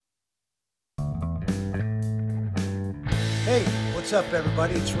What's up,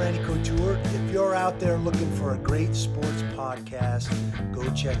 everybody? It's Randy Couture. If you're out there looking for a great sports podcast,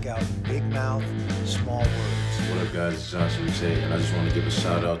 go check out Big Mouth, Small Words. What up, guys? It's Johnson Rizet, and I just want to give a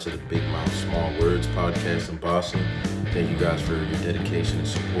shout out to the Big Mouth, Small Words podcast in Boston. Thank you guys for your dedication and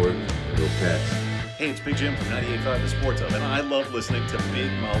support. Go Pats. Hey, it's Big Jim from 98.5 The Sports Hub, and I love listening to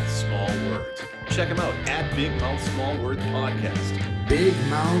Big Mouth Small Words. Check them out at Big Mouth Small Words Podcast. Big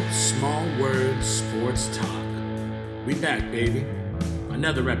Mouth Small Words Sports Talk. We back, baby.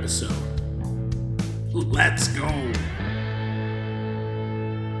 Another episode. Let's go.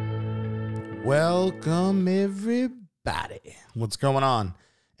 Welcome, everybody. What's going on?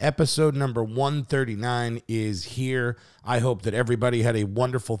 Episode number 139 is here. I hope that everybody had a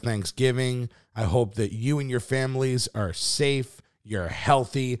wonderful Thanksgiving. I hope that you and your families are safe, you're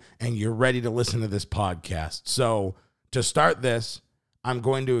healthy, and you're ready to listen to this podcast. So, to start this, I'm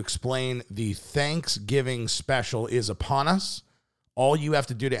going to explain the Thanksgiving special is upon us. All you have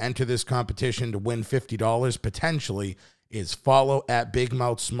to do to enter this competition to win $50 potentially is follow at Big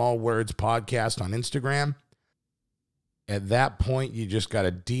Mouth Small Words Podcast on Instagram. At that point, you just got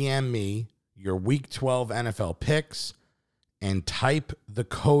to DM me your Week 12 NFL picks and type the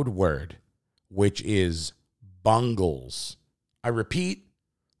code word, which is Bungles. I repeat,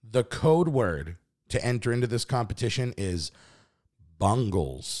 the code word to enter into this competition is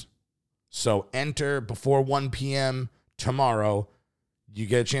Bungles. So enter before 1 p.m. tomorrow. You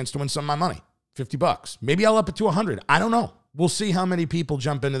get a chance to win some of my money, $50. Maybe I'll up it to 100. I don't know. We'll see how many people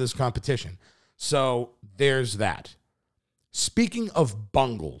jump into this competition. So there's that. Speaking of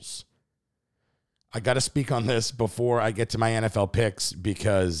Bungles, I got to speak on this before I get to my NFL picks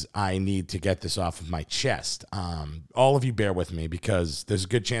because I need to get this off of my chest. All of you bear with me because there's a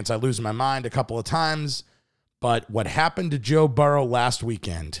good chance I lose my mind a couple of times. But what happened to Joe Burrow last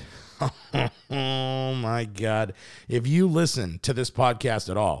weekend, oh my God. If you listen to this podcast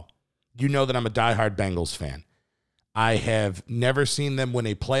at all, you know that I'm a diehard Bengals fan. I have never seen them win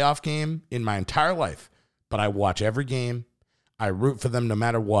a playoff game in my entire life, but I watch every game. I root for them no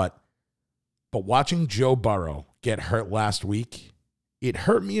matter what. But watching Joe Burrow get hurt last week, it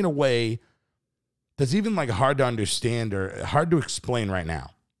hurt me in a way that's even like hard to understand or hard to explain right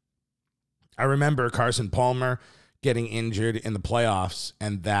now. I remember Carson Palmer getting injured in the playoffs,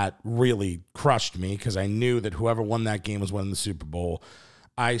 and that really crushed me because I knew that whoever won that game was winning the Super Bowl.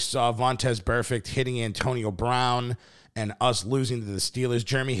 I saw Vontaze Burfict hitting Antonio Brown and us losing to the Steelers.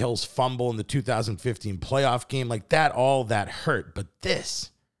 Jeremy Hill's fumble in the 2015 playoff game. Like that, all that hurt. But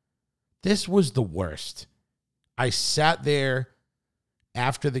this was the worst. I sat there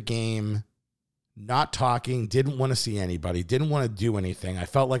after the game, not talking, didn't want to see anybody, didn't want to do anything. I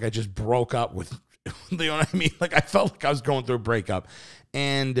felt like I just broke up with, you know what I mean? Like I felt like I was going through a breakup.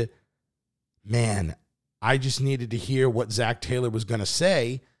 And man, I just needed to hear what Zach Taylor was going to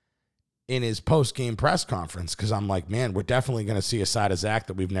say in his post-game press conference because I'm like, man, we're definitely going to see a side of Zach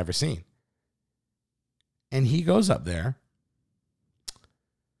that we've never seen. And he goes up there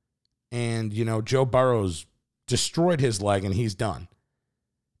and, you know, Joe Burrow's destroyed his leg and he's done.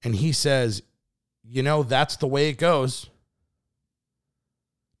 And he says, you know, that's the way it goes.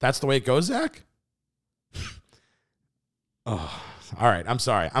 That's the way it goes, Zach? Oh, all right. I'm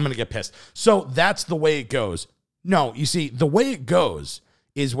sorry. I'm going to get pissed. So that's the way it goes. No, you see, the way it goes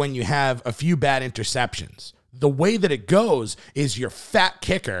is when you have a few bad interceptions. The way that it goes is your fat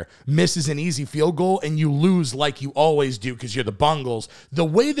kicker misses an easy field goal and you lose like you always do because you're the Bungles. The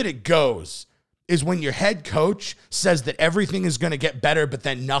way that it goes is when your head coach says that everything is going to get better, but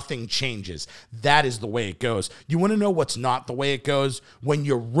then nothing changes. That is the way it goes. You want to know what's not the way it goes? When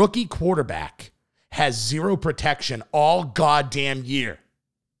your rookie quarterback has zero protection all goddamn year.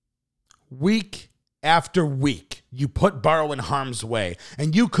 Week after week, you put Burrow in harm's way,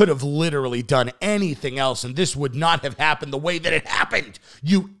 and you could have literally done anything else, and this would not have happened the way that it happened.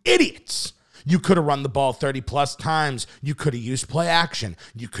 You idiots. You could have run the ball 30-plus times. You could have used play action.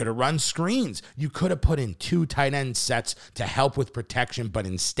 You could have run screens. You could have put in 2 tight end sets to help with protection, but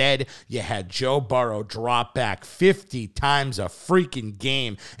instead, you had Joe Burrow drop back 50 times a freaking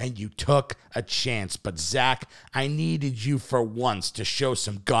game, and you took a chance. But, Zach, I needed you for once to show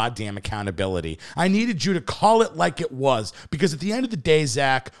some goddamn accountability. I needed you to call it like it was, because at the end of the day,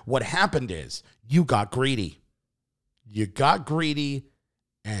 Zach, what happened is you got greedy. You got greedy,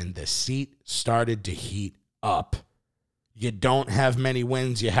 and the seat started to heat up. You don't have many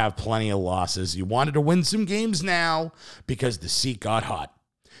wins. You have plenty of losses. You wanted to win some games now because the seat got hot.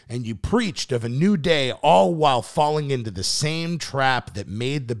 And you preached of a new day, all while falling into the same trap that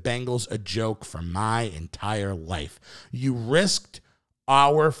made the Bengals a joke for my entire life. You risked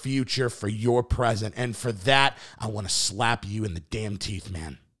our future for your present. And for that, I want to slap you in the damn teeth,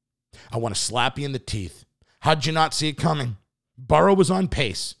 man. I want to slap you in the teeth. How'd you not see it coming? Burrow was on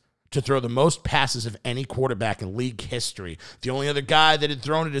pace to throw the most passes of any quarterback in league history. The only other guy that had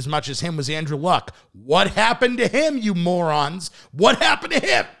thrown it as much as him was Andrew Luck. What happened to him, you morons? What happened to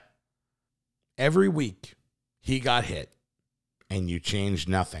him? Every week, he got hit, and you changed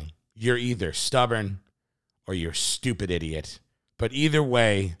nothing. You're either stubborn or you're a stupid idiot. But either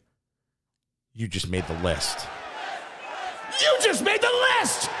way, you just made the list. You just made the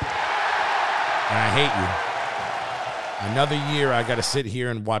list! And I hate you. Another year, I got to sit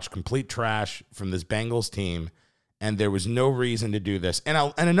here and watch complete trash from this Bengals team, and there was no reason to do this.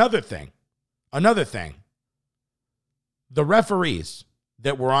 And another thing, the referees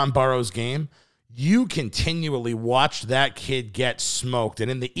that were on Burrow's game, you continually watched that kid get smoked. And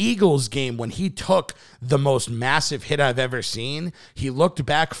in the Eagles game, when he took the most massive hit I've ever seen, he looked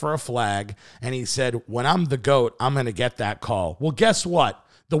back for a flag, and he said, when I'm the GOAT, I'm going to get that call. Well, guess what?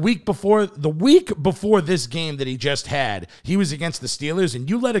 The week before this game that he just had, he was against the Steelers, and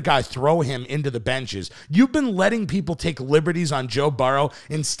you let a guy throw him into the benches. You've been letting people take liberties on Joe Burrow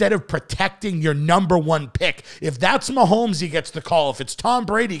instead of protecting your number one pick. If that's Mahomes, he gets the call. If it's Tom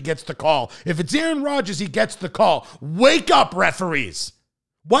Brady, he gets the call. If it's Aaron Rodgers, he gets the call. Wake up, referees.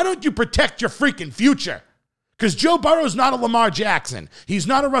 Why don't you protect your freaking future? Because Joe Burrow's not a Lamar Jackson. He's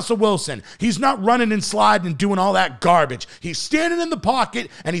not a Russell Wilson. He's not running and sliding and doing all that garbage. He's standing in the pocket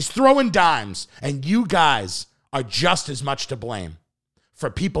and he's throwing dimes. And you guys are just as much to blame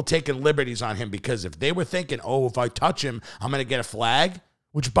for people taking liberties on him, because if they were thinking, oh, if I touch him, I'm going to get a flag,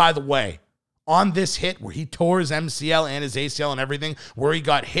 which, by the way, on this hit where he tore his MCL and his ACL and everything, where he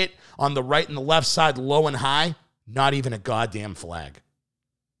got hit on the right and the left side low and high, not even a goddamn flag.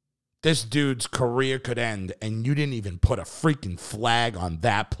 This dude's career could end, and you didn't even put a freaking flag on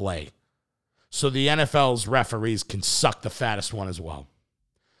that play. So the NFL's referees can suck the fattest one as well.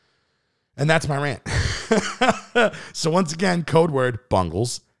 And that's my rant. So once again, code word,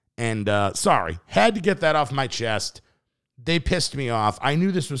 Bungles. And sorry, had to get that off my chest. They pissed me off. I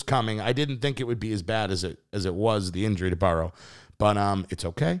knew this was coming. I didn't think it would be as bad as it was, the injury to Burrow. But it's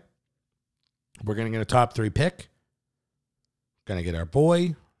okay. We're going to get a top 3 pick. Going to get our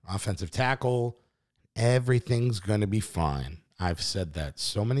boy, offensive tackle. Everything's going to be fine. I've said that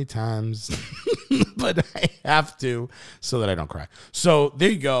so many times, but I have to so that I don't cry. So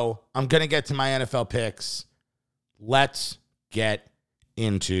there you go. I'm going to get to my NFL picks. Let's get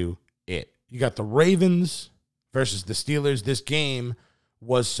into it. You got the Ravens versus the Steelers. This game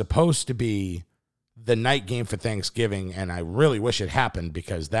was supposed to be the night game for Thanksgiving, and I really wish it happened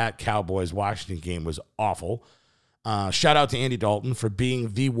because that Cowboys-Washington game was awful. Shout out to Andy Dalton for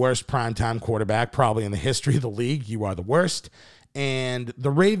being the worst primetime quarterback probably in the history of the league. You are the worst. And the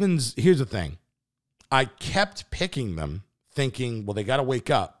Ravens, here's the thing. I kept picking them thinking, well, they got to wake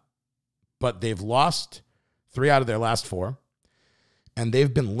up. But they've lost 3 out of their last 4. And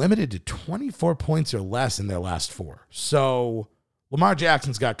they've been limited to 24 points or less in their last 4. So Lamar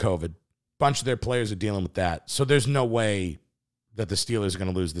Jackson's got COVID. A bunch of their players are dealing with that. So there's no way that the Steelers are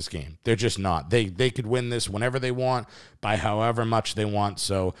going to lose this game. They're just not. They could win this whenever they want, by however much they want.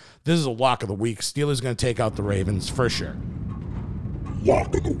 So this is a lock of the week. Steelers going to take out the Ravens for sure.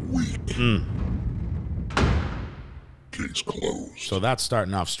 Lock of the week. Case closed. So that's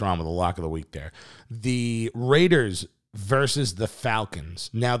starting off strong with a lock of the week there. The Raiders versus the Falcons.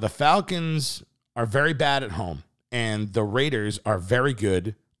 Now, the Falcons are very bad at home, and the Raiders are very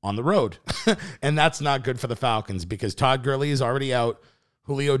good on the road. And that's not good for the Falcons because Todd Gurley is already out.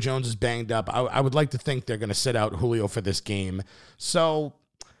 Julio Jones is banged up. I would like to think they're going to sit out Julio for this game. So,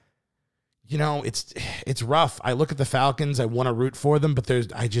 you know, it's rough. I look at the Falcons. I want to root for them, but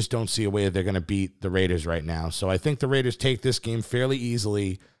I just don't see a way that they're going to beat the Raiders right now. So I think the Raiders take this game fairly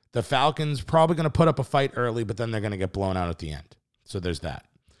easily. The Falcons probably going to put up a fight early, but then they're going to get blown out at the end. So there's that.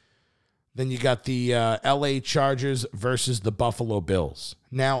 Then you got the LA Chargers versus the Buffalo Bills.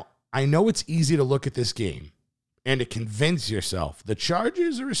 Now, I know it's easy to look at this game and to convince yourself the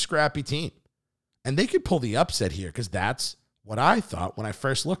Chargers are a scrappy team. And they could pull the upset here because that's what I thought when I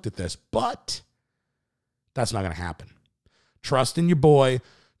first looked at this. But that's not going to happen. Trust in your boy.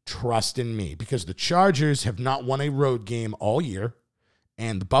 Trust in me. Because the Chargers have not won a road game all year.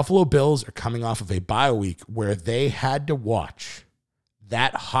 And the Buffalo Bills are coming off of a bye week where they had to watch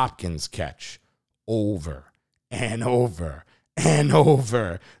that Hopkins catch over and over and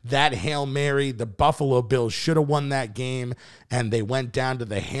over. That Hail Mary, the Buffalo Bills should have won that game, and they went down to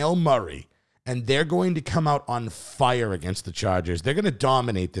the Hail Murray, and they're going to come out on fire against the Chargers. They're going to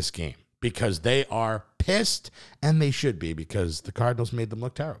dominate this game because they are pissed, and they should be because the Cardinals made them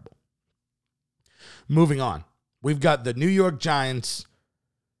look terrible. Moving on, we've got the New York Giants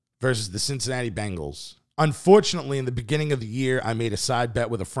versus the Cincinnati Bengals. Unfortunately, in the beginning of the year, I made a side bet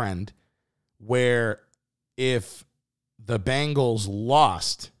with a friend where if the Bengals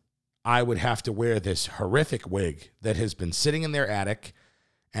lost, I would have to wear this horrific wig that has been sitting in their attic,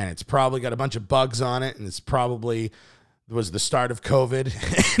 and it's probably got a bunch of bugs on it, and it's probably was the start of COVID.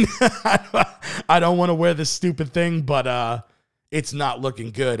 I don't want to wear this stupid thing, but it's not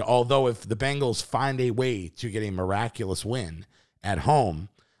looking good. Although if the Bengals find a way to get a miraculous win at home,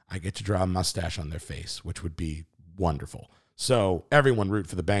 I get to draw a mustache on their face, which would be wonderful. So everyone root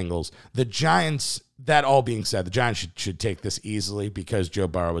for the Bengals. The Giants, that all being said, the Giants should take this easily because Joe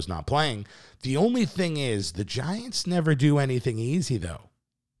Burrow is not playing. The only thing is the Giants never do anything easy, though.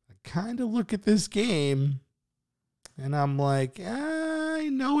 I kind of look at this game, and I'm like, I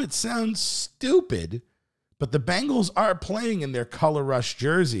know it sounds stupid, but the Bengals are playing in their color rush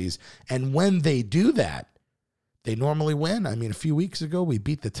jerseys, and when they do that, they normally win. I mean, a few weeks ago, we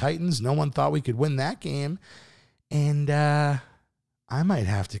beat the Titans. No one thought we could win that game. And I might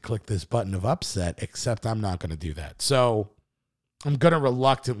have to click this button of upset, except I'm not going to do that. So I'm going to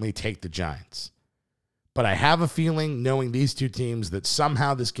reluctantly take the Giants. But I have a feeling, knowing these two teams, that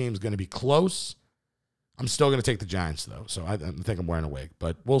somehow this game is going to be close. I'm still going to take the Giants, though. So I think I'm wearing a wig.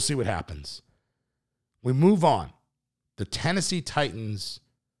 But we'll see what happens. We move on. The Tennessee Titans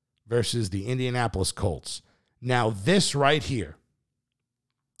versus the Indianapolis Colts. Now, this right here,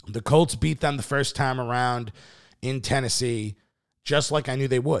 the Colts beat them the first time around in Tennessee, just like I knew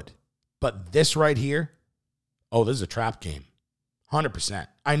they would. But this right here, oh, this is a trap game. 100%.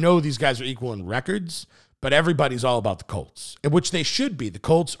 I know these guys are equal in records, but everybody's all about the Colts, which they should be. The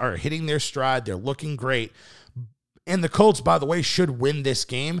Colts are hitting their stride. They're looking great. And the Colts, by the way, should win this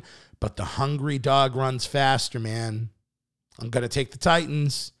game, but the hungry dog runs faster, man. I'm going to take the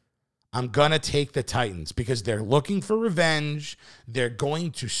Titans. I'm going to take the Titans because they're looking for revenge. They're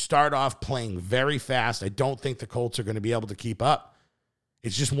going to start off playing very fast. I don't think the Colts are going to be able to keep up.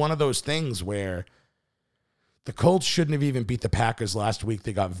 It's just one of those things where the Colts shouldn't have even beat the Packers last week.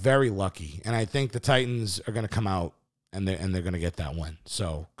 They got very lucky. And I think the Titans are going to come out and they're going to get that win.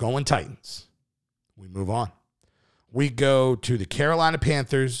 So going Titans. We move on. We go to the Carolina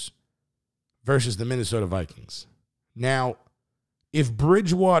Panthers versus the Minnesota Vikings. Now, if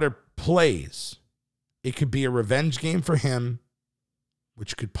Bridgewater plays, it could be a revenge game for him,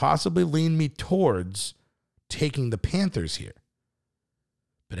 which could possibly lean me towards taking the Panthers here.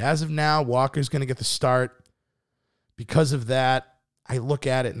 But as of now, Walker's going to get the start. Because of that, I look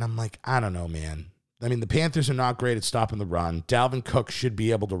at it and I'm like, I don't know, man. I mean, the Panthers are not great at stopping the run. Dalvin Cook should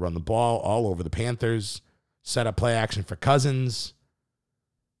be able to run the ball all over the Panthers, set up play action for Cousins.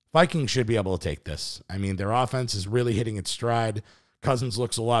 Vikings should be able to take this. I mean, their offense is really hitting its stride. Cousins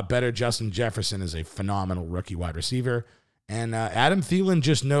looks a lot better. Justin Jefferson is a phenomenal rookie wide receiver. And Adam Thielen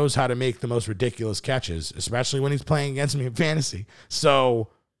just knows how to make the most ridiculous catches, especially when he's playing against me in fantasy. So,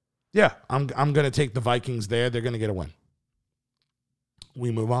 yeah, I'm going to take the Vikings there. They're going to get a win.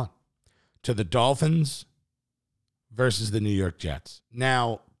 We move on to the Dolphins versus the New York Jets.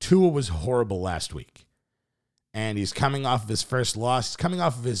 Now, Tua was horrible last week, and he's coming off of his first loss. He's coming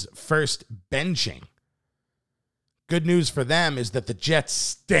off of his first benching. Good news for them is that the Jets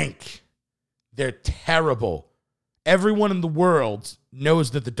stink. They're terrible. Everyone in the world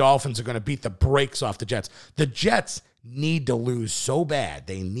knows that the Dolphins are going to beat the brakes off the Jets. The Jets need to lose so bad.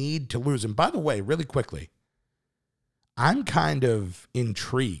 They need to lose. And by the way, really quickly, I'm kind of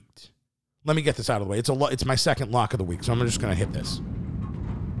intrigued. Let me get this out of the way. It's my second lock of the week, so I'm just going to hit this.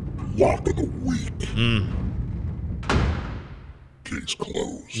 Lock of the week. Case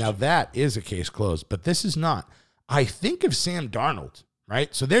closed. Now, that is a case closed, but this is not. I think of Sam Darnold,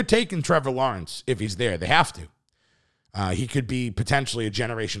 right? So they're taking Trevor Lawrence if he's there. They have to. He could be potentially a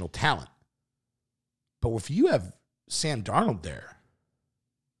generational talent. But if you have Sam Darnold there,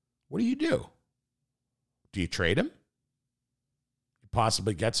 what do you do? Do you trade him? You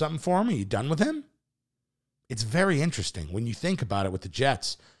possibly get something for him? Are you done with him? It's very interesting when you think about it with the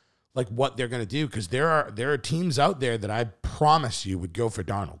Jets, like what they're going to do, because there are teams out there that I promise you would go for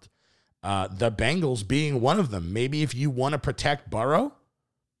Darnold. The Bengals being one of them. Maybe if you want to protect Burrow,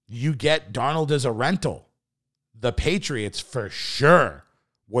 you get Darnold as a rental. The Patriots for sure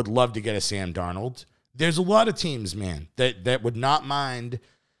would love to get a Sam Darnold. There's a lot of teams, man, that would not mind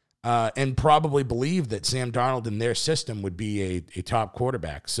and probably believe that Sam Darnold in their system would be a top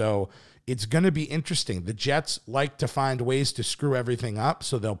quarterback. So it's going to be interesting. The Jets like to find ways to screw everything up,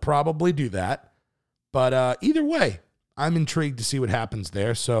 so they'll probably do that. But either way, I'm intrigued to see what happens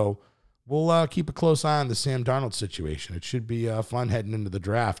there. So we'll keep a close eye on the Sam Darnold situation. It should be fun heading into the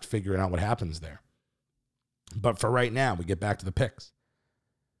draft, figuring out what happens there. But for right now, we get back to the picks.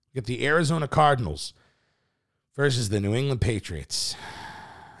 We get the Arizona Cardinals versus the New England Patriots.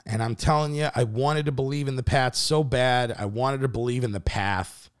 And I'm telling you, I wanted to believe in the Pats so bad. I wanted to believe in the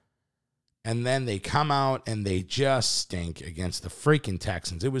path. And then they come out and they just stink against the freaking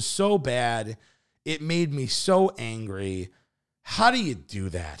Texans. It was so bad. It made me so angry. How do you do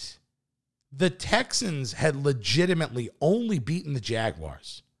that? The Texans had legitimately only beaten the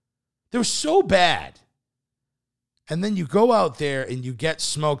Jaguars. They were so bad. And then you go out there and you get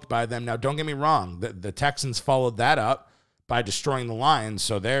smoked by them. Now, don't get me wrong. The Texans followed that up by destroying the Lions,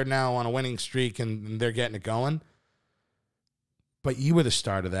 so they're now on a winning streak and they're getting it going. But you were the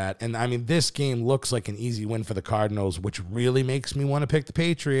start of that. And, I mean, this game looks like an easy win for the Cardinals, which really makes me want to pick the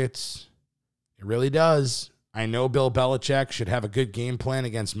Patriots. It really does. I know Bill Belichick should have a good game plan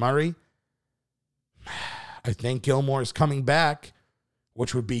against Murray. I think Gilmore is coming back,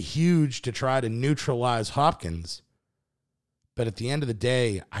 which would be huge to try to neutralize Hopkins. But at the end of the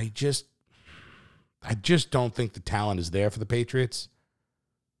day, I just don't think the talent is there for the Patriots.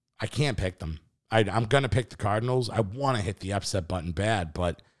 I can't pick them. I'm going to pick the Cardinals. I want to hit the upset button bad,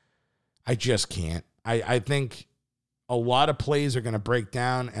 but I just can't. I think a lot of plays are going to break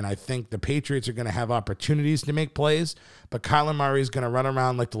down, and I think the Patriots are going to have opportunities to make plays, but Kyler Murray is going to run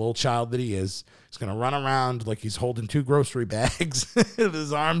around like the little child that he is. He's going to run around like he's holding 2 grocery bags with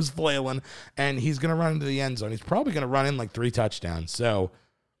his arms flailing, and he's going to run into the end zone. He's probably going to run in like 3 touchdowns. So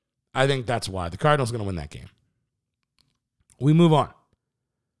I think that's why. The Cardinals are going to win that game. We move on.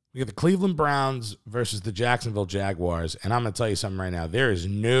 We got the Cleveland Browns versus the Jacksonville Jaguars, and I'm going to tell you something right now. There is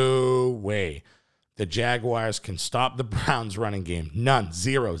no way the Jaguars can stop the Browns' running game. None.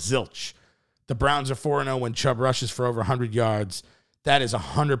 Zero. Zilch. The Browns are 4-0 when Chubb rushes for over 100 yards. That is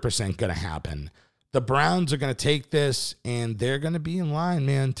 100% going to happen. The Browns are going to take this, and they're going to be in line,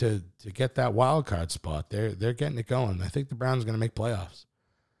 man, to get that wild card spot. They're getting it going. I think the Browns are going to make playoffs.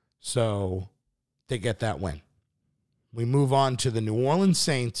 So they get that win. We move on to the New Orleans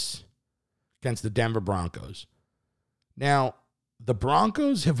Saints against the Denver Broncos. Now, the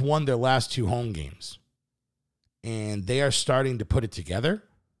Broncos have won their last 2 home games, and they are starting to put it together.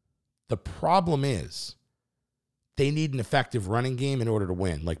 The problem is they need an effective running game in order to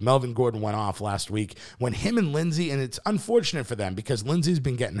win. Like Melvin Gordon went off last week when him and Lindsey, and it's unfortunate for them because Lindsey's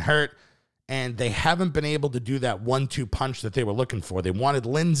been getting hurt, and they haven't been able to do that 1-2 punch that they were looking for. They wanted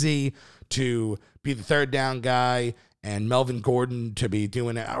Lindsey to be the third down guy and Melvin Gordon to be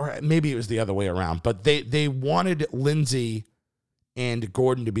doing it. Or maybe it was the other way around. But they wanted Lindsey and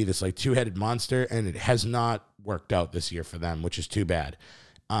Gordon to be this like 2-headed monster, and it has not worked out this year for them, which is too bad.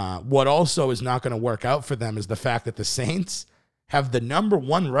 What also is not going to work out for them is the fact that the Saints have the number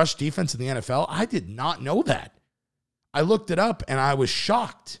 1 rush defense in the NFL. I did not know that. I looked it up, and I was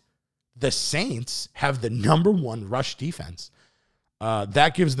shocked. The Saints have the number 1 rush defense.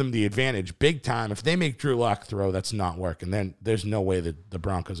 That gives them the advantage big time. If they make Drew Lock throw, that's not working. Then there's no way that the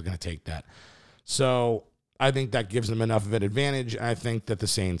Broncos are going to take that. So I think that gives them enough of an advantage. I think that the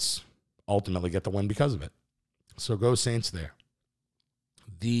Saints ultimately get the win because of it. So go Saints there.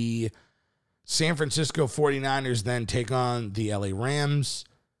 The San Francisco 49ers then take on the LA Rams.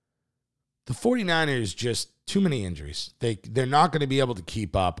 The 49ers, just too many injuries. They're not going to be able to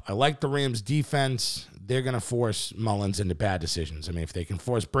keep up. I like the Rams defense. They're going to force Mullins into bad decisions. I mean, if they can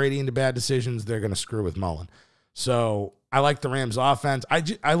force Brady into bad decisions, they're going to screw with Mullen. So I like the Rams offense.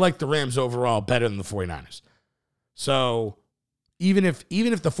 I like the Rams overall better than the 49ers. So even if the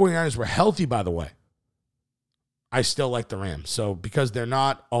 49ers were healthy, by the way, I still like the Rams. So because they're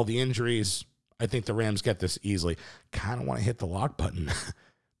not, all the injuries, I think the Rams get this easily. Kind of want to hit the lock button,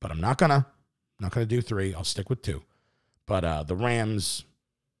 but I'm not gonna. I'm not gonna do 3. I'll stick with 2. But the Rams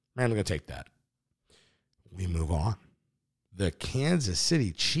are gonna take that. We move on. The Kansas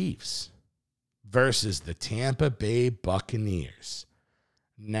City Chiefs versus the Tampa Bay Buccaneers.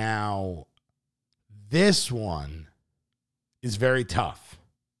 Now, this one is very tough.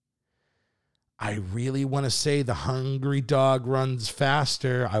 I really want to say the hungry dog runs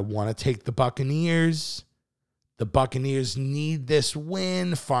faster. I want to take the Buccaneers. The Buccaneers need this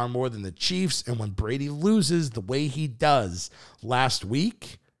win far more than the Chiefs. And when Brady loses the way he does last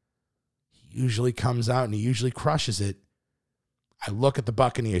week, he usually comes out and he usually crushes it. I look at the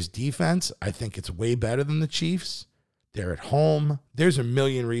Buccaneers defense. I think it's way better than the Chiefs. They're at home. There's a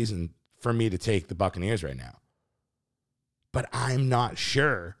million reasons for me to take the Buccaneers right now. But I'm not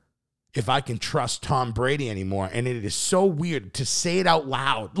sure if I can trust Tom Brady anymore. And it is so weird to say it out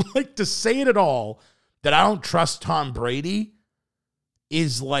loud, like to say it at all, that I don't trust Tom Brady.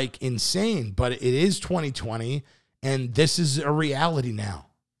 is like insane, but it is 2020 and this is a reality now.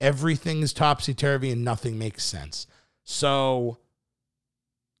 Everything is topsy-turvy and nothing makes sense. So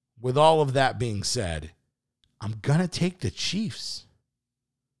with all of that being said, I'm going to take the Chiefs.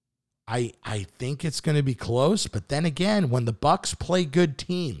 I think it's going to be close, but then again, when the Bucs play good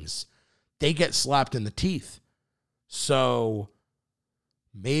teams, they get slapped in the teeth. So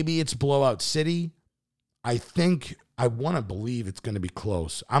maybe it's blowout city. I want to believe it's going to be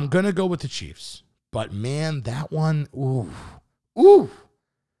close. I'm going to go with the Chiefs. But man, that one, ooh,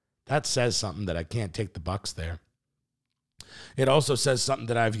 that says something that I can't take the Bucs there. It also says something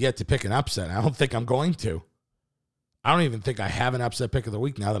that I've yet to pick an upset. I don't think I'm going to. I don't even think I have an upset pick of the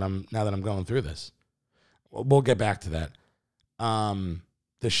week now that I'm going through this. We'll get back to that.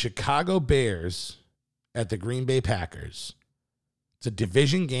 The Chicago Bears at the Green Bay Packers. It's a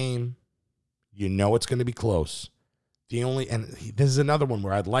division game. You know it's going to be close. And this is another one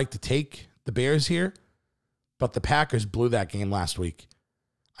where I'd like to take the Bears here, but the Packers blew that game last week.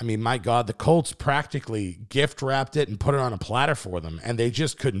 I mean, my God, the Colts practically gift wrapped it and put it on a platter for them, and they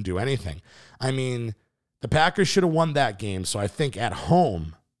just couldn't do anything. I mean, the Packers should have won that game, so I think at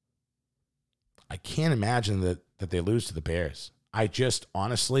home, I can't imagine that they lose to the Bears. I just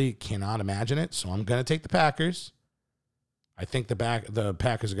honestly cannot imagine it, so I'm going to take the Packers. I think the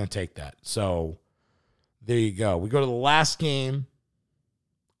Packers are going to take that. So there you go. We go to the last game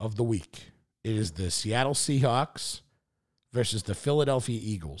of the week. It is the Seattle Seahawks versus the Philadelphia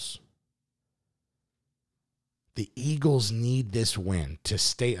Eagles. The Eagles need this win to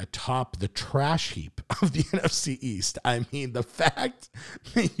stay atop the trash heap of the NFC East. I mean, the fact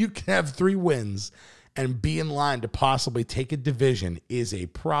that you can have 3 wins and be in line to possibly take a division is a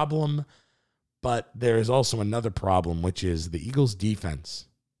problem. But there is also another problem, which is the Eagles' defense.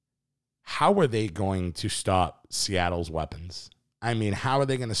 How are they going to stop Seattle's weapons? I mean, how are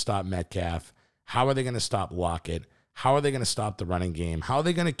they going to stop Metcalf? How are they going to stop Lockett? How are they going to stop the running game? How are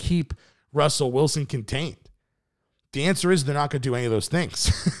they going to keep Russell Wilson contained? The answer is they're not going to do any of those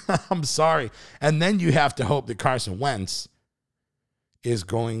things. I'm sorry. And then you have to hope that Carson Wentz is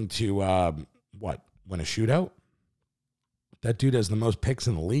going to, win a shootout? That dude has the most picks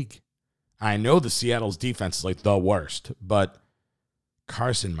in the league. I know the Seattle's defense is like the worst, but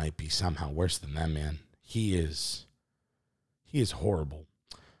Carson might be somehow worse than them, man. He is horrible.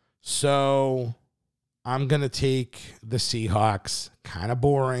 So I'm going to take the Seahawks. Kind of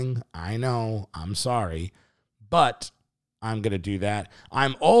boring. I know. I'm sorry. But I'm going to do that.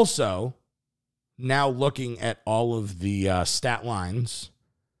 I'm also now looking at all of the stat lines.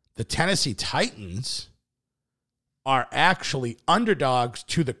 The Tennessee Titans are actually underdogs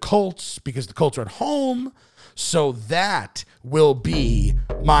to the Colts because the Colts are at home. So that will be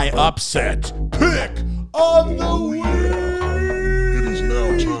my upset pick of the week. It is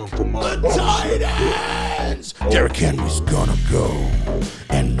now time for my The Titans. Derrick Henry's gonna go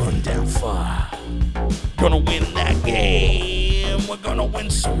and run down far. Gonna win that game. We're gonna win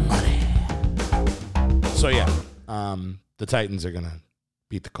some money. So yeah, the Titans are gonna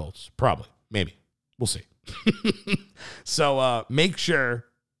beat the Colts. Probably. Maybe. We'll see. So make sure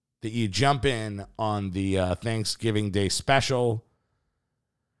that you jump in on the Thanksgiving Day special.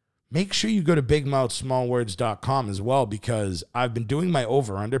 Make sure you go to bigmouthsmallwords.com as well, because I've been doing my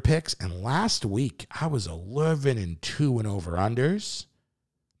over-under picks, and last week I was 11-2 in over-unders.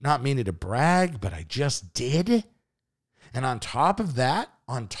 Not meaning to brag, but I just did. And on top of that,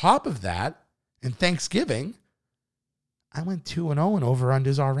 in Thanksgiving, I went 2-0 in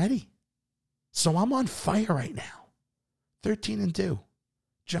over-unders already. So I'm on fire right now. 13-2.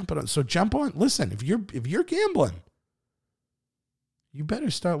 Jumping on. So jump on. Listen, if you're gambling, you better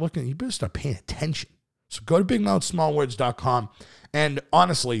start looking. You better start paying attention. So go to bigmouthsmallwords.com. And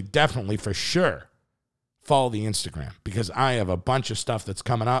honestly, definitely for sure, follow the Instagram, because I have a bunch of stuff that's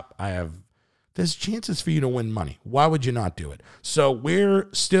coming up. There's chances for you to win money. Why would you not do it? So we're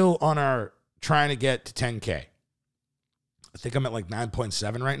still on our trying to get to 10K. I think I'm at like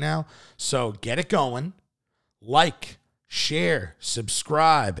 9.7 right now. So get it going. Like, share,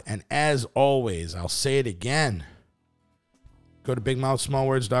 subscribe. And as always, I'll say it again. Go to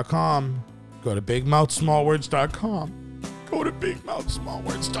bigmouthsmallwords.com. Go to bigmouthsmallwords.com. Go to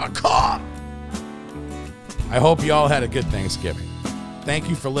bigmouthsmallwords.com. I hope you all had a good Thanksgiving. Thank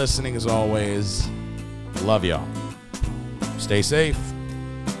you for listening as always. Love y'all. Stay safe.